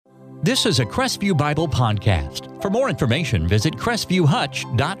This is a Crestview Bible podcast. For more information, visit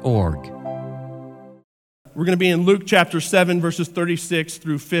crestviewhutch.org. We're going to be in Luke chapter 7, verses 36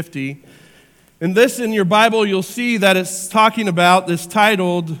 through 50. And this in your Bible, you'll see that it's talking about, it's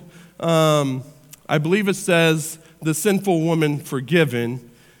titled, I believe it says, The Sinful Woman Forgiven.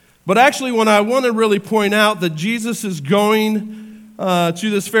 But actually, when I want to really point out that Jesus is going to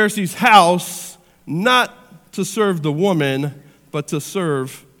this Pharisee's house, not to serve the woman, but to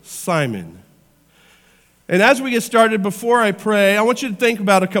serve Simon. And as we get started, before I pray, I want you to think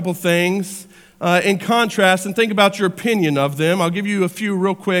about a couple things in contrast and think about your opinion of them. I'll give you a few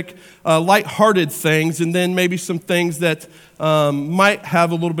real quick lighthearted things and then maybe some things that might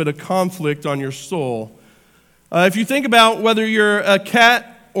have a little bit of conflict on your soul. If you think about whether you're a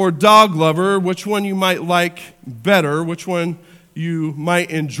cat or dog lover, which one you might like better, which one you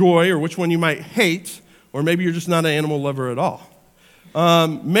might enjoy, or which one you might hate, or maybe you're just not an animal lover at all.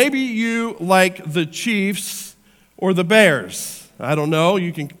 Maybe you like the Chiefs or the Bears. I don't know.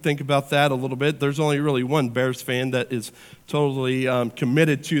 You can think about that a little bit. There's only really one Bears fan that is totally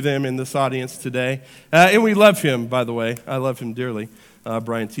committed to them in this audience today. And we love him, by the way. I love him dearly,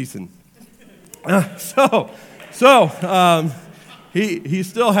 Brian Thiessen. He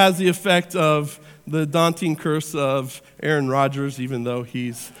still has the effect of the daunting curse of Aaron Rodgers, even though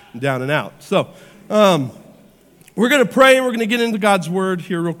he's down and out. So we're going to pray and we're going to get into God's Word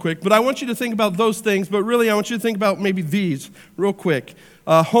here real quick. But I want you to think about those things, but really I want you to think about maybe these real quick.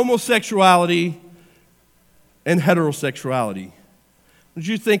 Homosexuality and heterosexuality. Would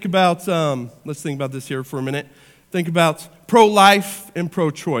you think about, let's think about this here for a minute. Think about pro-life and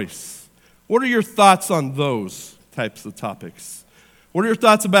pro-choice. What are your thoughts on those types of topics? What are your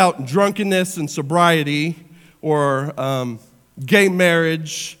thoughts about drunkenness and sobriety, or gay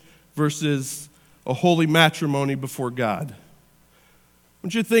marriage versus a holy matrimony before God? I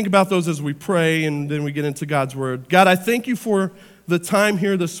want you to think about those as we pray and then we get into God's Word. God, I thank you for the time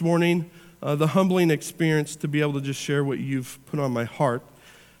here this morning, the humbling experience to be able to just share what you've put on my heart.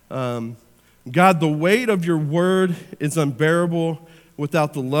 God, the weight of your Word is unbearable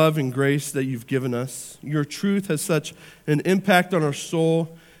without the love and grace that you've given us. Your truth has such an impact on our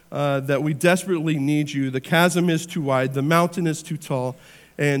soul that we desperately need you. The chasm is too wide, the mountain is too tall,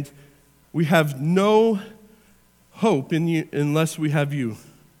 and we have no hope in you unless we have you.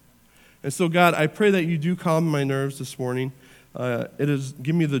 And so, God, I pray that you do calm my nerves this morning.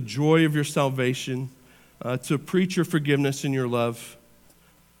 Give me the joy of your salvation, to preach your forgiveness and your love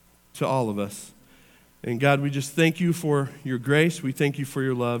to all of us. And God, we just thank you for your grace. We thank you for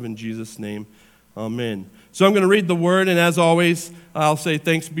your love. In Jesus' name, amen. So I'm going to read the word, and as always, I'll say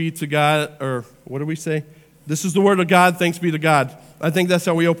thanks be to God, or what do we say? This is the word of God, thanks be to God. I think that's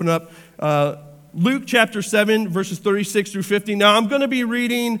how we open up. Luke chapter 7, verses 36 through 50. Now I'm going to be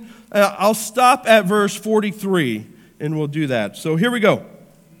reading, I'll stop at verse 43, and we'll do that. So here we go.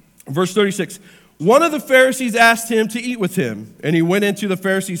 Verse 36. One of the Pharisees asked him to eat with him, and he went into the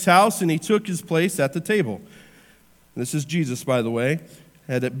Pharisee's house, and he took his place at the table. This is Jesus, by the way,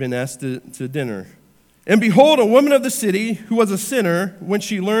 had been asked to dinner. And behold, a woman of the city, who was a sinner, when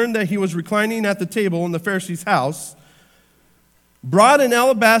she learned that he was reclining at the table in the Pharisee's house, brought an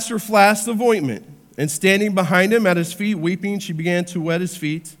alabaster flask of ointment, and standing behind him at his feet, weeping, she began to wet his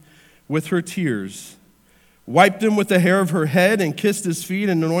feet with her tears, wiped them with the hair of her head, and kissed his feet,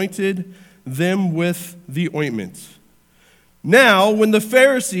 and anointed them with the ointment. Now, when the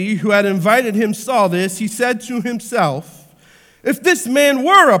Pharisee who had invited him saw this, he said to himself, if this man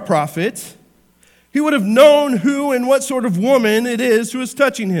were a prophet, he would have known who and what sort of woman it is who is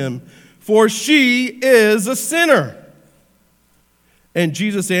touching him, for she is a sinner. And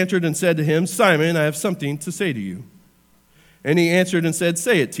Jesus answered and said to him, Simon, I have something to say to you. And he answered and said,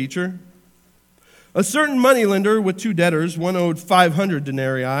 say it, teacher. A certain moneylender with two debtors, one owed 500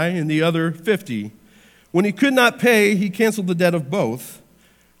 denarii and the other 50. When he could not pay, he canceled the debt of both.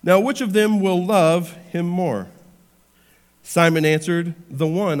 Now which of them will love him more? Simon answered, the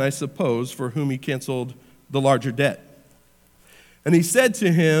one, I suppose, for whom he canceled the larger debt. And he said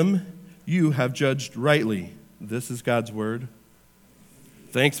to him, you have judged rightly. This is God's word.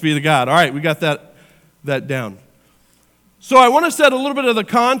 Thanks be to God. All right, we got that down. So I want to set a little bit of the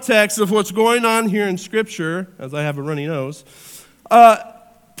context of what's going on here in Scripture, as I have a runny nose.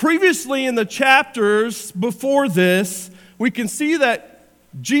 Previously in the chapters before this, we can see that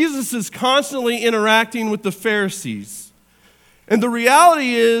Jesus is constantly interacting with the Pharisees. And the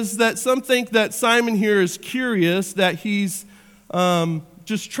reality is that some think that Simon here is curious, that he's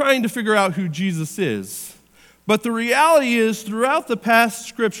just trying to figure out who Jesus is. But the reality is, throughout the past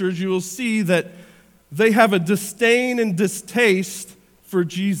Scriptures, you will see that they have a disdain and distaste for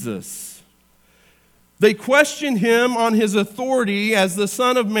Jesus. They question him on his authority as the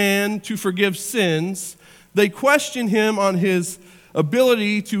Son of Man to forgive sins. They question him on his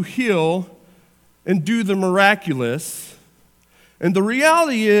ability to heal and do the miraculous. And the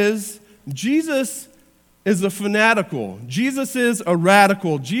reality is, Jesus is a fanatical. Jesus is a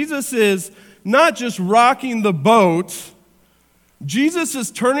radical. Jesus is not just rocking the boat. Jesus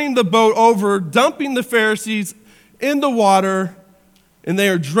is turning the boat over, dumping the Pharisees in the water, and they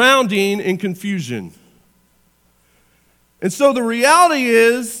are drowning in confusion. And so the reality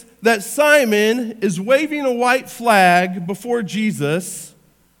is that Simon is waving a white flag before Jesus,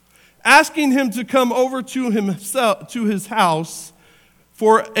 asking him to come over to his house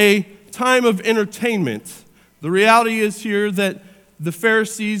for a time of entertainment. The reality is here that the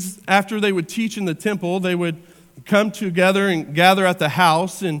Pharisees, after they would teach in the temple, they would come together and gather at the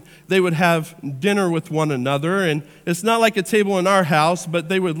house, and they would have dinner with one another. And it's not like a table in our house, but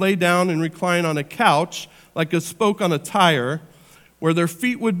they would lay down and recline on a couch, like a spoke on a tire, where their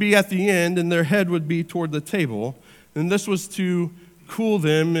feet would be at the end and their head would be toward the table. And this was to cool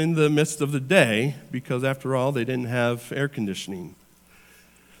them in the midst of the day, because after all, they didn't have air conditioning.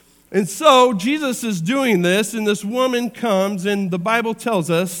 And so Jesus is doing this, and this woman comes, and the Bible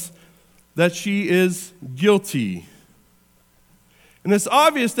tells us that she is guilty. And it's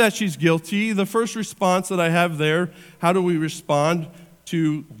obvious that she's guilty. The first response that I have there, how do we respond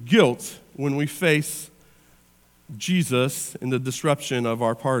to guilt when we face Jesus in the disruption of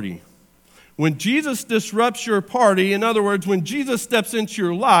our party? When Jesus disrupts your party, in other words, when Jesus steps into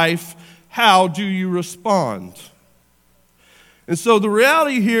your life, how do you respond? And so the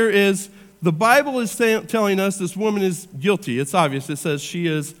reality here is the Bible is telling us this woman is guilty. It's obvious. It says she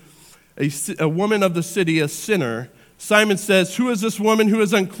is a woman of the city, a sinner. Simon says, "Who is this woman who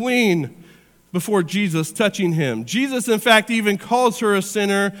is unclean?" before Jesus, touching him. Jesus, in fact, even calls her a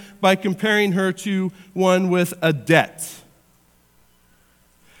sinner by comparing her to one with a debt.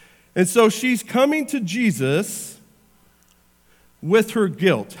 And so she's coming to Jesus with her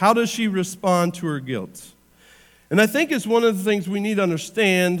guilt. How does she respond to her guilt? And I think it's one of the things we need to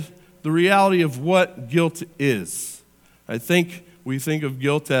understand the reality of what guilt is. I think we think of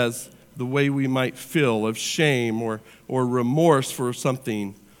guilt as the way we might feel of shame or remorse for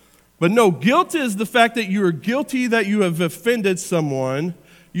something. But no, guilt is the fact that you are guilty, that you have offended someone,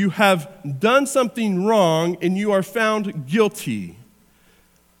 you have done something wrong, and you are found guilty.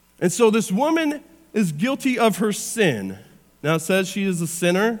 And so this woman is guilty of her sin. Now it says she is a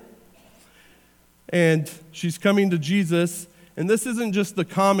sinner, and she's coming to Jesus. And this isn't just the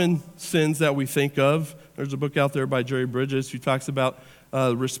common sins that we think of. There's a book out there by Jerry Bridges who talks about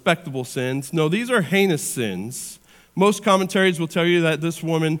respectable sins. No, these are heinous sins. Most commentaries will tell you that this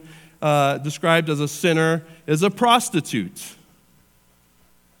woman, described as a sinner, is a prostitute.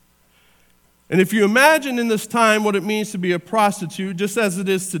 And if you imagine in this time what it means to be a prostitute, just as it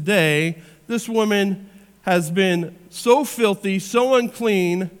is today, this woman has been so filthy, so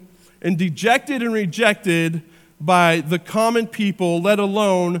unclean, and dejected and rejected by the common people, let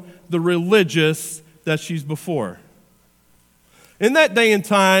alone the religious that she's before. In that day and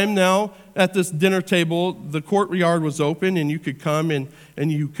time, now, at this dinner table, the courtyard was open, and you could come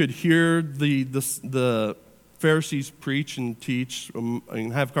and you could hear the Pharisees preach and teach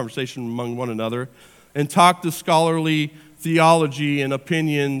and have conversation among one another and talk the scholarly theology and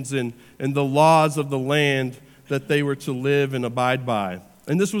opinions and the laws of the land that they were to live and abide by.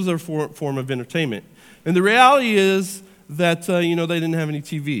 And this was their form of entertainment. And the reality is that, they didn't have any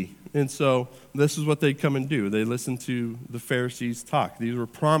TV. And so this is what they'd come and do. They listened to the Pharisees talk. These were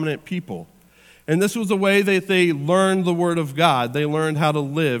prominent people. And this was the way that they learned the Word of God. They learned how to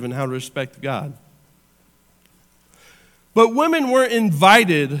live and how to respect God. But women weren't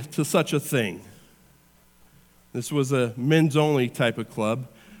invited to such a thing. This was a men's-only type of club.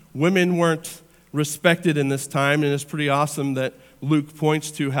 Women weren't respected in this time, and it's pretty awesome that Luke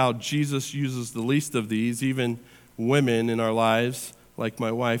points to how Jesus uses the least of these, even women in our lives, like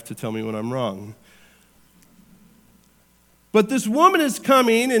my wife, to tell me when I'm wrong. But this woman is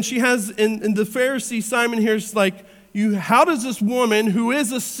coming, and she has, and the Pharisee Simon here is like, how does this woman, who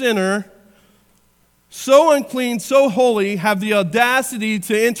is a sinner, so unclean, so holy, have the audacity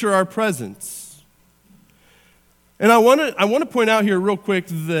to enter our presence? And I want to point out here real quick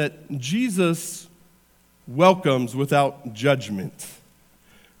that Jesus welcomes without judgment.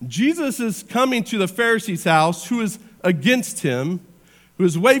 Jesus is coming to the Pharisee's house, who is against him, who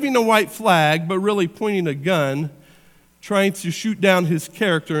is waving a white flag, but really pointing a gun, trying to shoot down his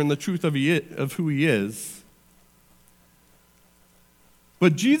character and the truth of who he is.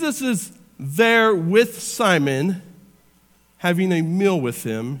 But Jesus is there with Simon, having a meal with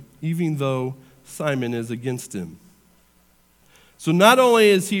him, even though Simon is against him. So not only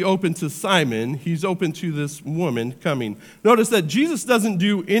is he open to Simon, he's open to this woman coming. Notice that Jesus doesn't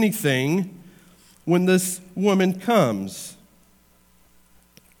do anything when this woman comes.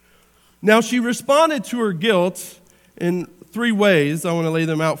 Now, she responded to her guilt in 3 ways. I want to lay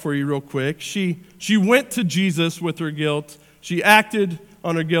them out for you real quick. She went to Jesus with her guilt. She acted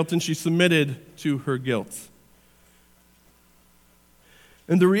on her guilt, and she submitted to her guilt.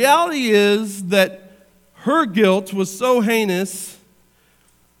 And the reality is that her guilt was so heinous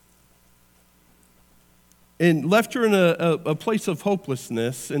and left her in a place of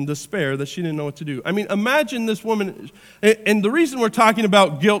hopelessness and despair that she didn't know what to do. I mean, imagine this woman. And the reason we're talking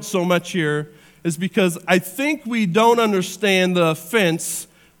about guilt so much here is because I think we don't understand the offense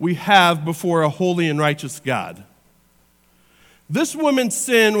we have before a holy and righteous God. This woman's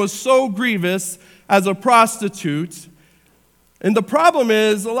sin was so grievous as a prostitute. And the problem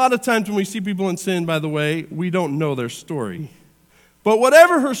is, a lot of times when we see people in sin, by the way, we don't know their story. But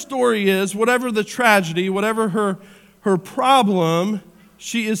whatever her story is, whatever the tragedy, whatever her problem,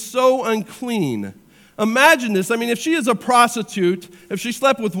 she is so unclean. Imagine this. I mean, if she is a prostitute, if she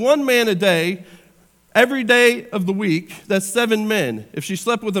slept with one man a day, every day of the week, that's 7 men. If she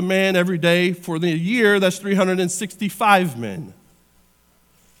slept with a man every day for the year, that's 365 men.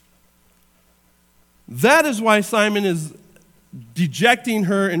 That is why Simon is dejecting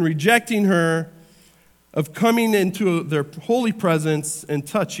her and rejecting her of coming into their holy presence and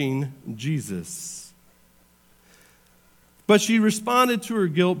touching Jesus. But she responded to her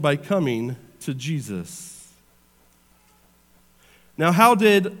guilt by coming to Jesus. Now, how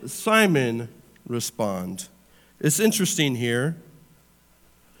did Simon respond? It's interesting here.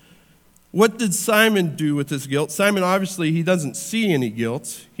 What did Simon do with his guilt? Simon, obviously, he doesn't see any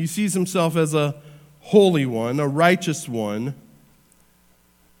guilt. He sees himself as a holy one, a righteous one.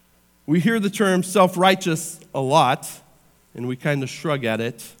 We hear the term self-righteous a lot, and we kind of shrug at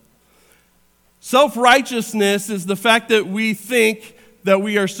it. Self-righteousness is the fact that we think that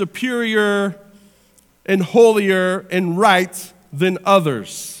we are superior and holier and right than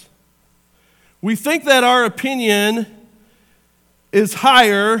others. We think that our opinion is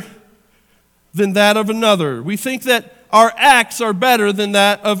higher than that of another. We think that our acts are better than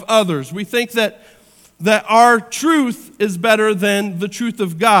that of others. We think that our truth is better than the truth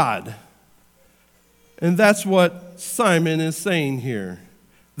of God. And that's what Simon is saying here,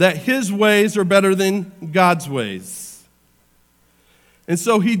 that his ways are better than God's ways. And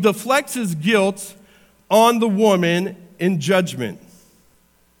so he deflects his guilt on the woman in judgment.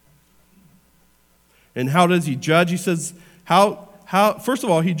 And how does he judge? He says, first of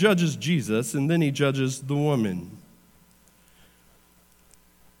all, he judges Jesus, and then he judges the woman.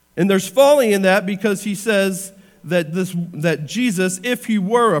 And there's folly in that because he says that Jesus, if he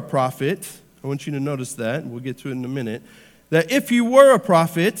were a prophet, I want you to notice that, we'll get to it in a minute, that if he were a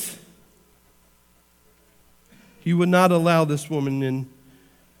prophet, he would not allow this woman in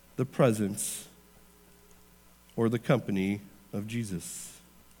the presence or the company of Jesus.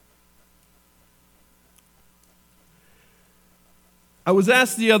 I was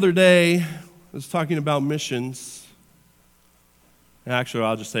asked the other day, I was talking about missions. Actually,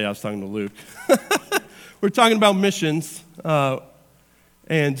 I'll just say I was talking to Luke. We're talking about missions.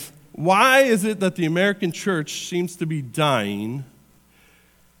 And why is it that the American church seems to be dying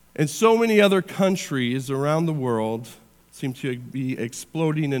and so many other countries around the world seem to be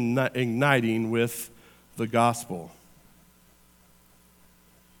exploding and igniting with the gospel?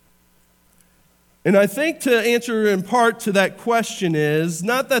 And I think to answer in part to that question is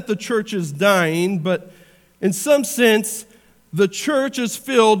not that the church is dying, but in some sense, the church is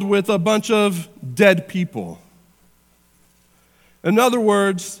filled with a bunch of dead people. In other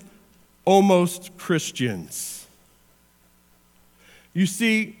words, almost Christians. You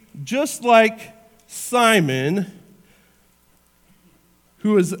see, just like Simon,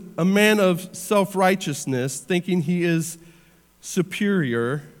 who is a man of self-righteousness, thinking he is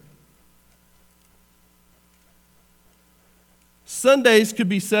superior, Sundays could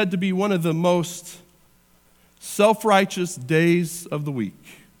be said to be one of the most self-righteous days of the week.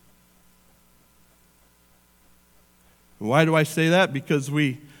 Why do I say that? Because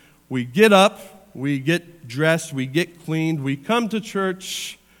we get up, we get dressed, we get cleaned, we come to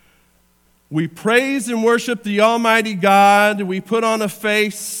church, we praise and worship the Almighty God, we put on a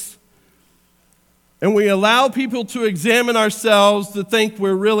face, and we allow people to examine ourselves to think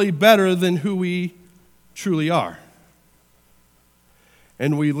we're really better than who we truly are.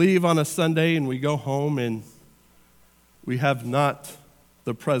 And we leave on a Sunday and we go home and we have not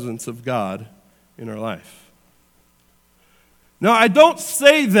the presence of God in our life. Now, I don't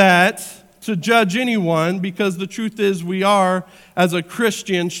say that to judge anyone, because the truth is we are, as a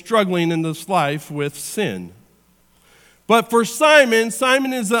Christian, struggling in this life with sin. But for Simon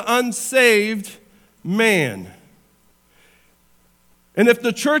is an unsaved man. And if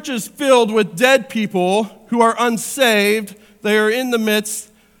the church is filled with dead people who are unsaved, they are in the midst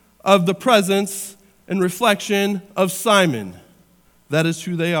of the presence and reflection of Simon. That is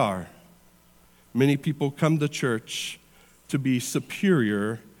who they are. Many people come to church to be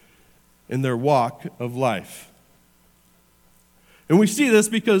superior in their walk of life. And we see this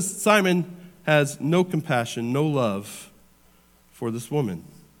because Simon has no compassion, no love for this woman.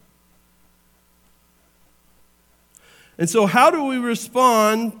 And so how do we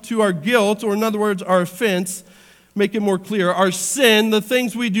respond to our guilt, or in other words, our offense? Make it more clear. Our sin, the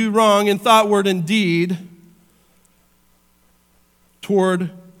things we do wrong in thought, word, and deed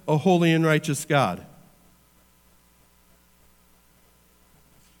toward a holy and righteous God.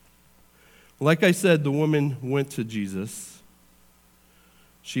 Like I said, the woman went to Jesus.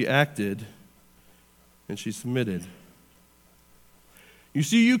 She acted, and she submitted. You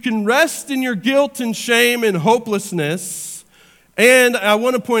see, you can rest in your guilt and shame and hopelessness. And I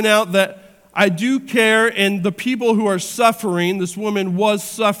want to point out that I do care, and the people who are suffering, this woman was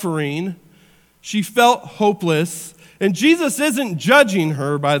suffering. She felt hopeless. And Jesus isn't judging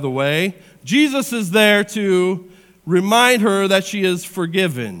her, by the way. Jesus is there to remind her that she is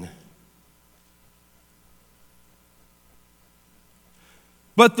forgiven.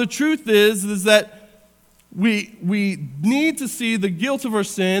 But the truth is that we need to see the guilt of our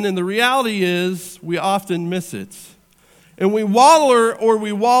sin, and the reality is we often miss it. And we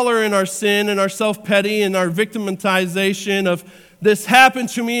waller in our sin and our self-pity and our victimization of this happened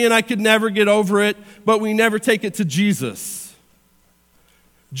to me and I could never get over it, but we never take it to Jesus.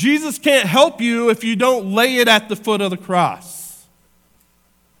 Jesus can't help you if you don't lay it at the foot of the cross.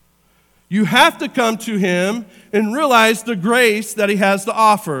 You have to come to him and realize the grace that he has to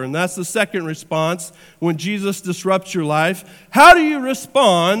offer. And that's the second response when Jesus disrupts your life. How do you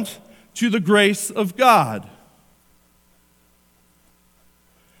respond to the grace of God?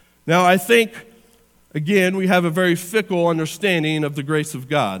 Now, I think, again, we have a very fickle understanding of the grace of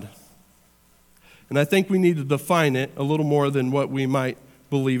God. And I think we need to define it a little more than what we might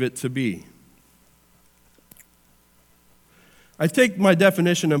believe it to be. I take my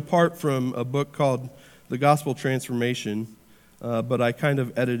definition in part from a book called The Gospel Transformation, but I kind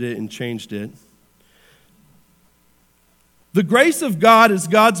of edited it and changed it. The grace of God is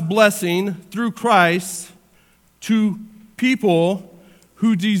God's blessing through Christ to people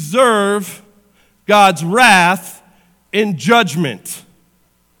who deserve God's wrath and judgment.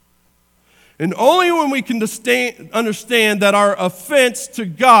 And only when we can understand that our offense to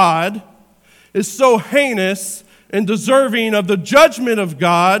God is so heinous and deserving of the judgment of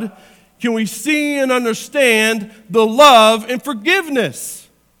God can we see and understand the love and forgiveness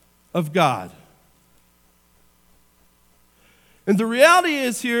of God. And the reality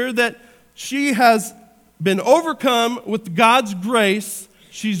is here that she has been overcome with God's grace.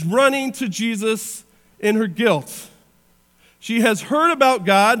 She's running to Jesus in her guilt. She has heard about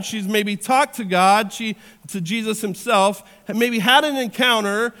God. She's maybe talked to God, to Jesus himself, maybe had an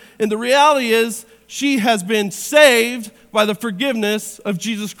encounter. And the reality is she has been saved by the forgiveness of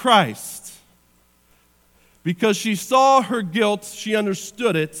Jesus Christ. Because she saw her guilt, she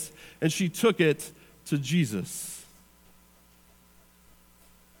understood it, and she took it to Jesus.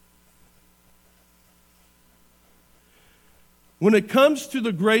 When it comes to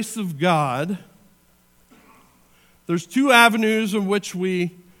the grace of God, there's two avenues in which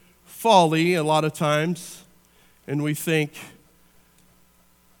we folly a lot of times, and we think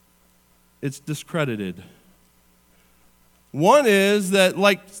it's discredited. One is that,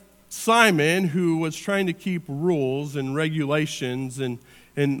 like Simon, who was trying to keep rules and regulations and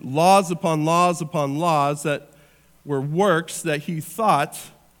laws upon laws upon laws that were works that he thought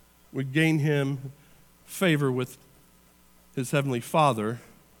would gain him favor with his heavenly Father,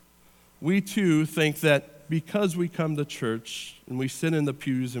 we too think that because we come to church and we sit in the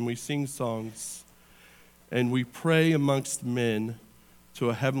pews and we sing songs and we pray amongst men to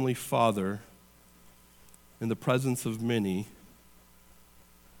a heavenly Father in the presence of many,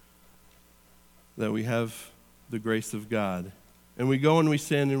 that we have the grace of God. And we go and we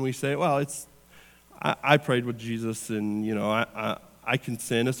sin and we say, well, I prayed with Jesus and, I can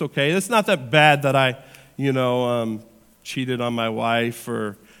sin. It's okay. It's not that bad that I, cheated on my wife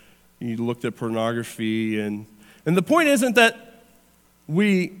or you looked at pornography. And the point isn't that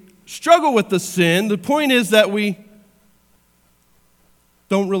we struggle with the sin. The point is that we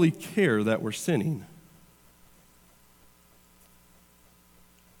don't really care that we're sinning.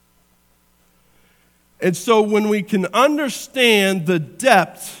 And so when we can understand the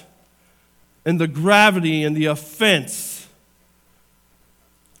depth and the gravity and the offense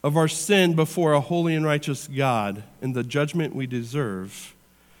of our sin before a holy and righteous God and the judgment we deserve,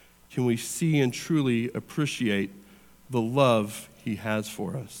 can we see and truly appreciate the love he has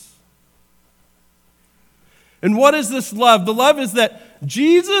for us. And what is this love? The love is that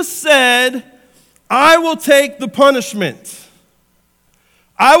Jesus said, I will take the punishment.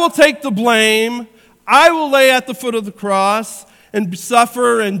 I will take the blame. I will lay at the foot of the cross and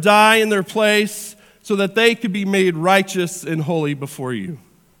suffer and die in their place so that they could be made righteous and holy before you.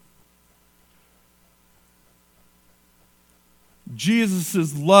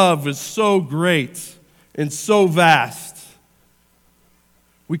 Jesus' love is so great and so vast.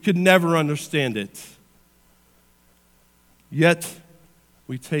 We could never understand it. Yet,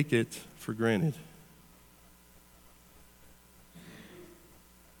 we take it for granted.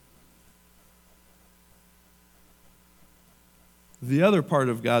 The other part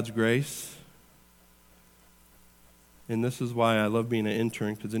of God's grace, and this is why I love being an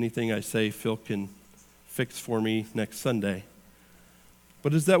intern, because anything I say, Phil can fix for me next Sunday,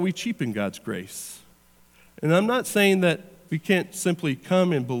 but is that we cheapen God's grace. And I'm not saying that we can't simply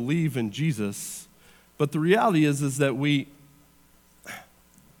come and believe in Jesus, but the reality is that we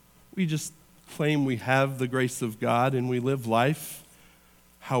just claim we have the grace of God and we live life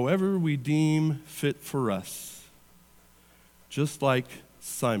however we deem fit for us, just like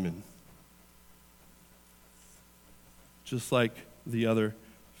Simon, just like the other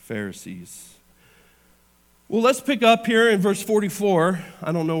Pharisees. Well, let's pick up here in verse 44.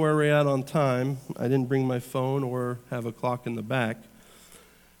 I don't know where we're at on time. I didn't bring my phone or have a clock in the back.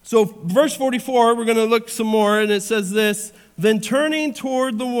 So verse 44, we're going to look some more, and it says this, then turning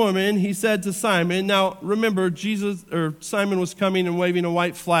toward the woman, he said to Simon, now remember, Simon was coming and waving a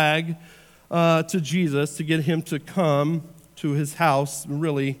white flag to Jesus to get him to come to his house,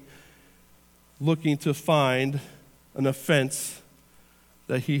 really looking to find an offense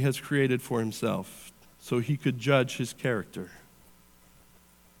that he has created for himself so he could judge his character.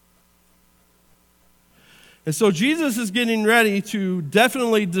 And so Jesus is getting ready to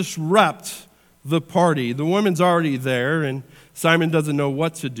definitely disrupt the party. The woman's already there, and Simon doesn't know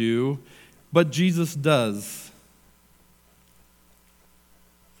what to do, but Jesus does.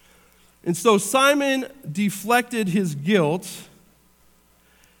 And so Simon deflected his guilt,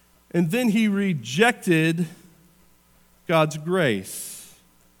 and then he rejected God's grace.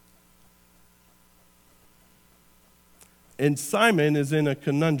 And Simon is in a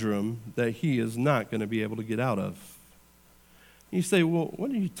conundrum that he is not going to be able to get out of. You say, well,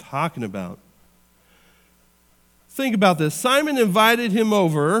 what are you talking about? Think about this. Simon invited him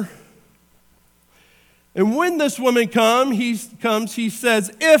over, and when this woman comes, he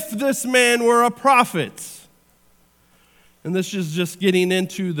says, if this man were a prophet. And this is just getting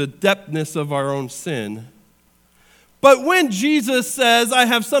into the depthness of our own sin. But when Jesus says, I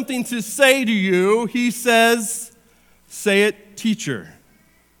have something to say to you, he says, say it, teacher.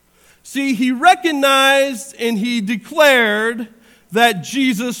 See, he recognized and he declared that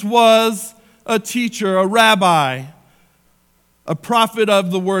Jesus was a teacher, a rabbi, a prophet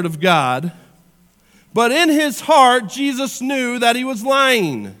of the Word of God. But in his heart, Jesus knew that he was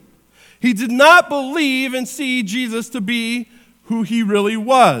lying. He did not believe and see Jesus to be who he really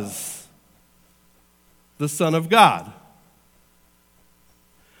was, the Son of God.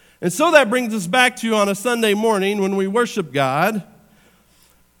 And so that brings us back to on a Sunday morning when we worship God.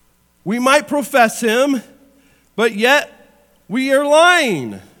 We might profess him, but yet we are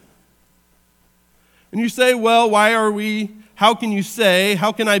lying. And you say, well,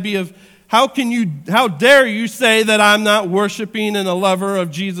 how dare you say that I'm not worshiping and a lover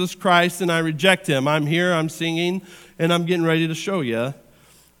of Jesus Christ and I reject him? I'm here, I'm singing, and I'm getting ready to show you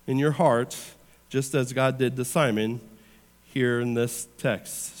in your heart, just as God did to Simon here in this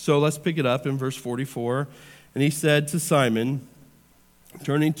text. So let's pick it up in verse 44. And he said to Simon,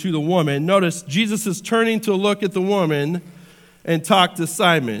 turning to the woman, notice Jesus is turning to look at the woman and talk to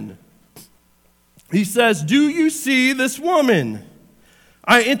Simon. He says, do you see this woman?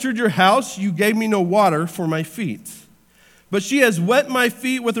 I entered your house, you gave me no water for my feet, but she has wet my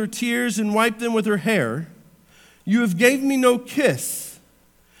feet with her tears and wiped them with her hair. You have gave me no kiss.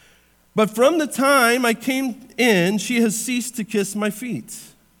 But from the time I came in, she has ceased to kiss my feet.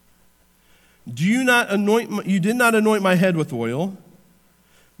 You did not anoint my head with oil,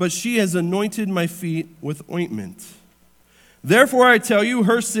 but she has anointed my feet with ointment. Therefore I tell you,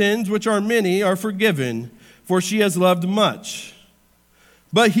 her sins, which are many, are forgiven, for she has loved much.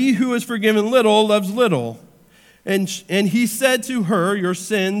 But he who is forgiven little loves little. And he said to her, your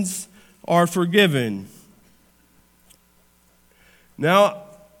sins are forgiven. Now,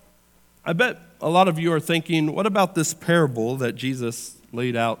 I bet a lot of you are thinking, what about this parable that Jesus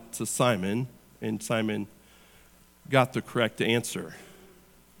laid out to Simon, and Simon got the correct answer?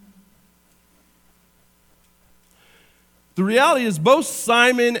 The reality is both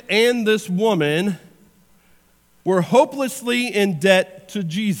Simon and this woman were hopelessly in debt to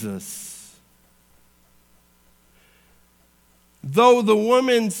Jesus. Though the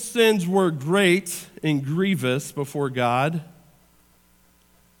woman's sins were great and grievous before God,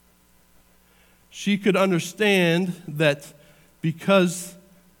 she could understand that because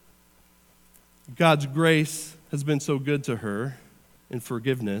God's grace has been so good to her in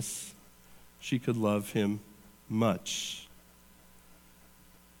forgiveness, she could love him much.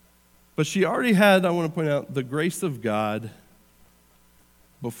 But she already had, I want to point out, the grace of God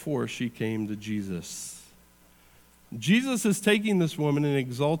before she came to Jesus. Jesus is taking this woman and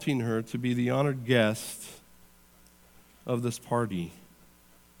exalting her to be the honored guest of this party.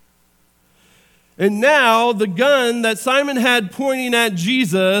 And now the gun that Simon had pointing at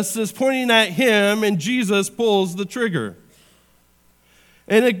Jesus is pointing at him, and Jesus pulls the trigger.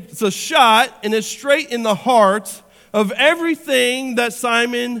 And it's a shot, and it's straight in the heart of everything that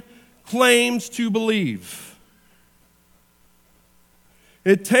Simon claims to believe.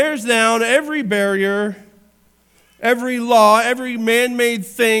 It tears down every barrier, every law, every man-made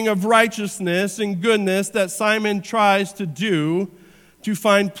thing of righteousness and goodness that Simon tries to do to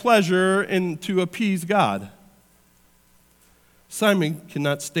find pleasure and to appease God. Simon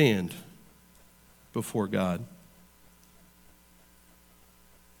cannot stand before God.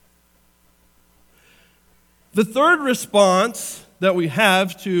 The third response that we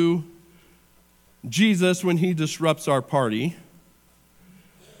have to Jesus when he disrupts our party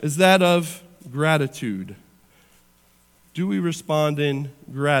is that of gratitude. Do we respond in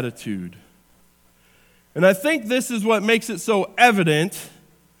gratitude? And I think this is what makes it so evident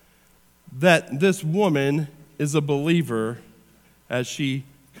that this woman is a believer as she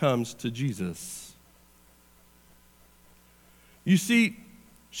comes to Jesus. You see,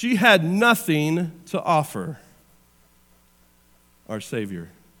 she had nothing to offer our Savior.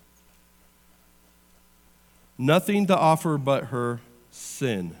 Nothing to offer but her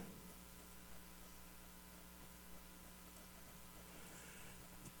sin.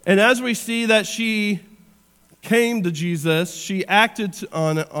 And as we see that she came to Jesus, she acted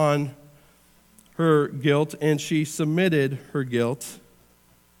on her guilt, and she submitted her guilt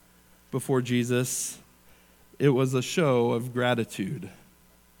before Jesus. It was a show of gratitude.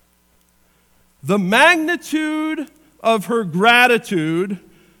 The magnitude of her gratitude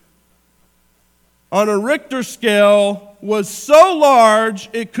on a Richter scale was so large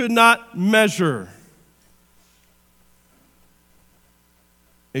it could not measure.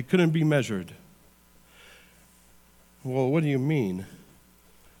 It couldn't be measured. Well, what do you mean?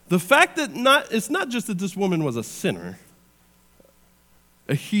 The fact that it's not just that this woman was a sinner,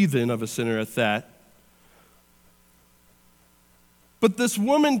 a heathen of a sinner at that, but this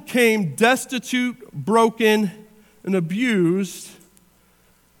woman came destitute, broken, and abused,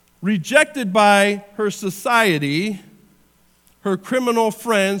 rejected by her society, her criminal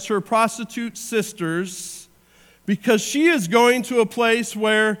friends, her prostitute sisters, because she is going to a place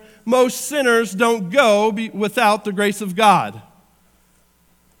where most sinners don't go without the grace of God.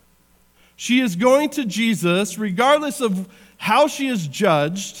 She is going to Jesus regardless of how she is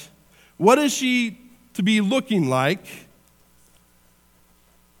judged. What is she to be looking like?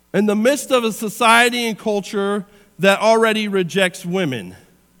 In the midst of a society and culture that already rejects women.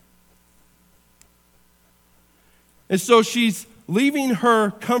 And so she's leaving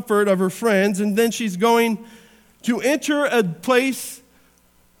her comfort of her friends, and then she's going to enter a place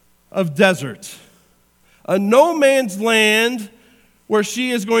of desert, a no man's land where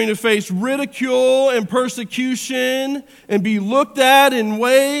she is going to face ridicule and persecution and be looked at in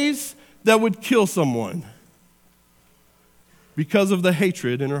ways that would kill someone because of the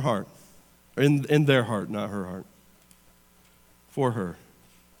hatred in her heart, in their heart, not her heart, for her.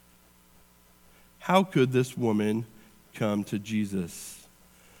 How could this woman come to Jesus?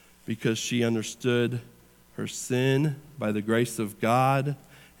 Because she understood her sin by the grace of God,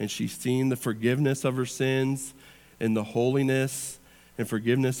 and she's seen the forgiveness of her sins and the holiness and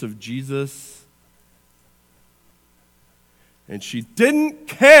forgiveness of Jesus. And she didn't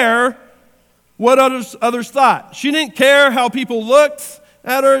care what others thought. She didn't care how people looked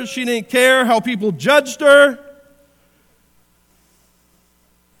at her. She didn't care how people judged her.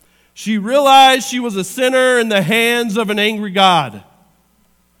 She realized she was a sinner in the hands of an angry God.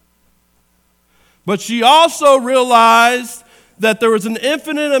 But she also realized that there was an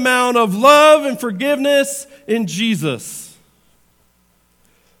infinite amount of love and forgiveness in Jesus.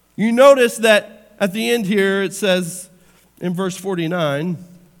 You notice that at the end here it says in verse 49,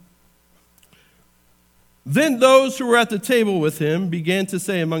 then those who were at the table with him began to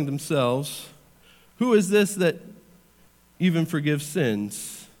say among themselves, who is this that even forgives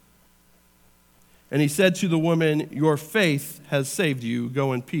sins? And he said to the woman, your faith has saved you.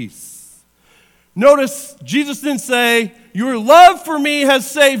 Go in peace. Notice, Jesus didn't say, your love for me has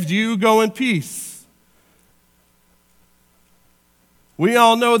saved you. Go in peace. We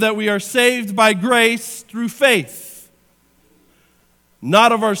all know that we are saved by grace through faith.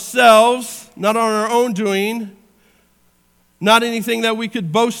 Not of ourselves, not on our own doing, not anything that we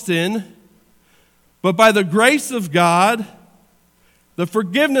could boast in, but by the grace of God, the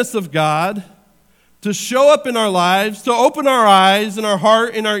forgiveness of God, to show up in our lives, to open our eyes and our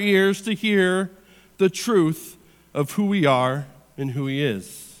heart and our ears to hear the truth of who we are and who He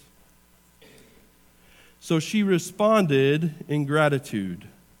is. So she responded in gratitude.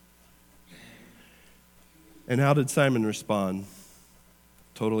 And how did Simon respond?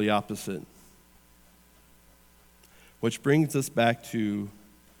 Totally opposite. Which brings us back to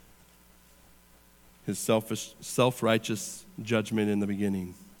his self-righteous judgment in the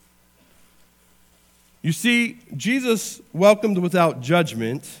beginning. You see, Jesus welcomed without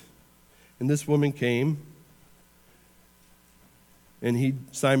judgment, and this woman came, and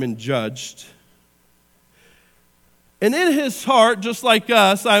Simon judged. And in his heart, just like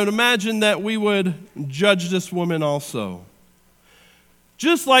us, I would imagine that we would judge this woman also.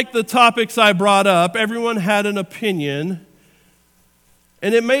 Just like the topics I brought up, everyone had an opinion,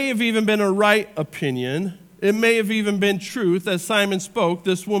 and it may have even been a right opinion. It may have even been truth. As Simon spoke,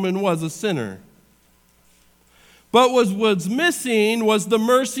 this woman was a sinner. But what was missing was the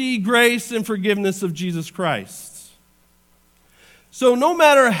mercy, grace, and forgiveness of Jesus Christ. So no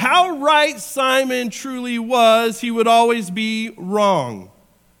matter how right Simon truly was, he would always be wrong,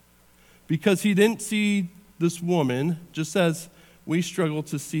 because he didn't see this woman, just as we struggle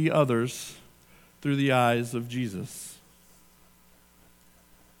to see others through the eyes of Jesus.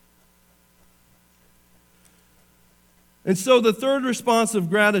 And so the third response of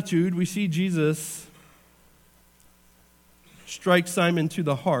gratitude, we see Jesus strike Simon to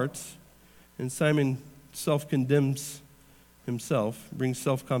the heart, and Simon self-condemns himself, brings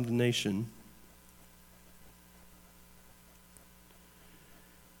self-condemnation.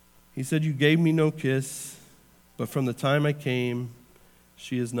 He said, you gave me no kiss, but from the time I came,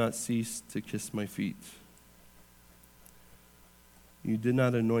 she has not ceased to kiss my feet. You did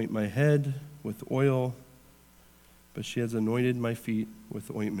not anoint my head with oil, but she has anointed my feet with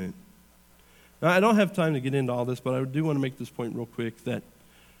ointment. Now, I don't have time to get into all this, but I do want to make this point real quick, that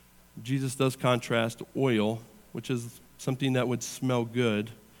Jesus does contrast oil, which is something that would smell good.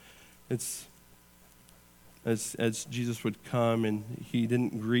 It's as Jesus would come and he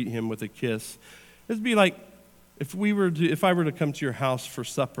didn't greet him with a kiss. It'd be like if I were to come to your house for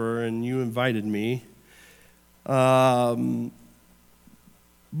supper and you invited me, but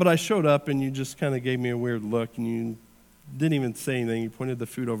I showed up and you just kind of gave me a weird look and you didn't even say anything. You pointed the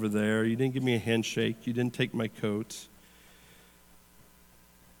food over there. You didn't give me a handshake. You didn't take my coat.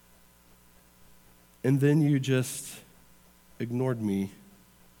 And then you just ignored me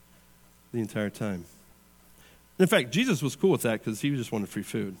the entire time. In fact, Jesus was cool with that because he just wanted free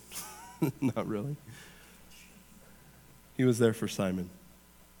food. Not really. He was there for Simon.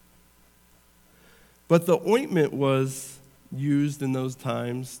 But the ointment was used in those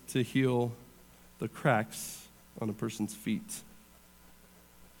times to heal the cracks on a person's feet.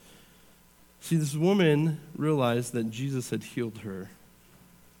 See, this woman realized that Jesus had healed her.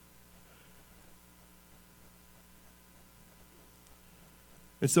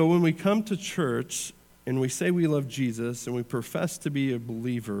 And so when we come to church and we say we love Jesus and we profess to be a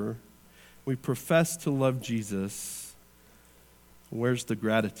believer, we profess to love Jesus, where's the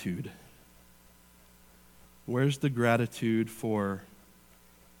gratitude? Where's the gratitude for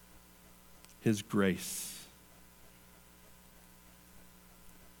His grace?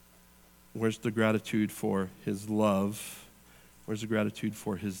 Where's the gratitude for His love? Where's the gratitude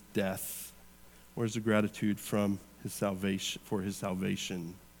for His death? Where's the gratitude from His salvation, for His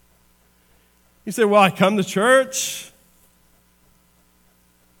salvation? You say, well, I come to church.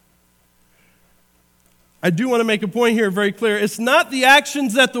 I do want to make a point here very clear. It's not the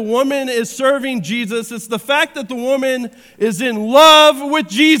actions that the woman is serving Jesus. It's the fact that the woman is in love with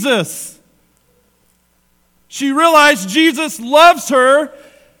Jesus. She realized Jesus loves her,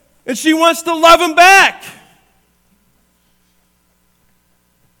 and she wants to love Him back.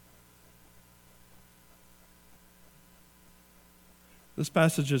 This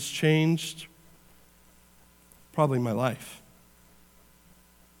passage has changed probably my life.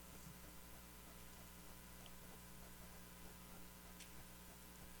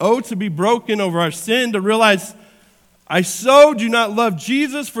 Oh, to be broken over our sin, to realize I so do not love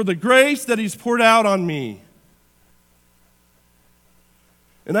Jesus for the grace that he's poured out on me.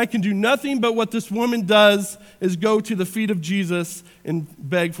 And I can do nothing but what this woman does is go to the feet of Jesus and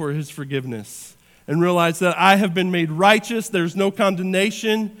beg for his forgiveness. And realize that I have been made righteous. There's no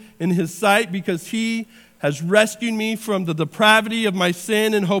condemnation in his sight because he has rescued me from the depravity of my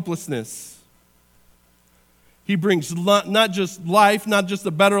sin and hopelessness. He brings not just life, not just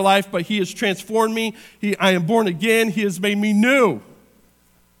a better life, but he has transformed me. I am born again. He has made me new.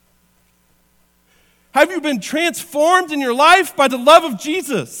 Have you been transformed in your life by the love of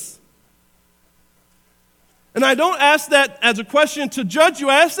Jesus? And I don't ask that as a question to judge you.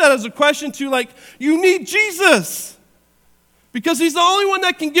 I ask that as a question to, you need Jesus. Because he's the only one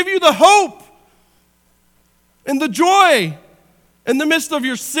that can give you the hope and the joy in the midst of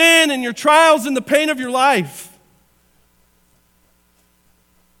your sin and your trials and the pain of your life.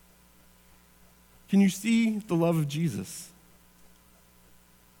 Can you see the love of Jesus?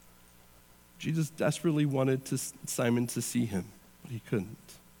 Jesus desperately wanted Simon to see him, but he couldn't.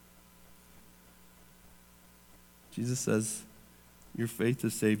 Jesus says, your faith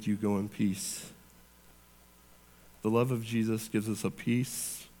has saved you, go in peace. The love of Jesus gives us a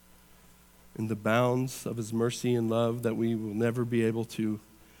peace in the bounds of his mercy and love that we will never be able to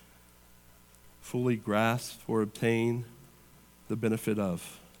fully grasp or obtain the benefit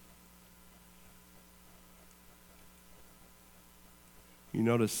of. You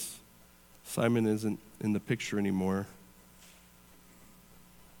notice Simon isn't in the picture anymore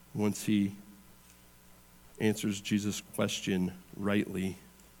once he answers Jesus' question rightly.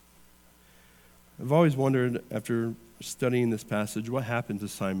 I've always wondered, after studying this passage, what happened to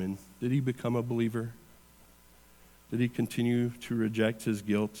Simon? Did he become a believer? Did he continue to reject his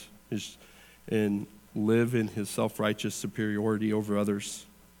guilt and live in his self-righteous superiority over others,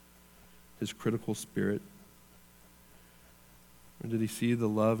 his critical spirit? Or did he see the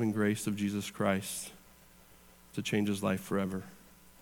love and grace of Jesus Christ to change his life forever?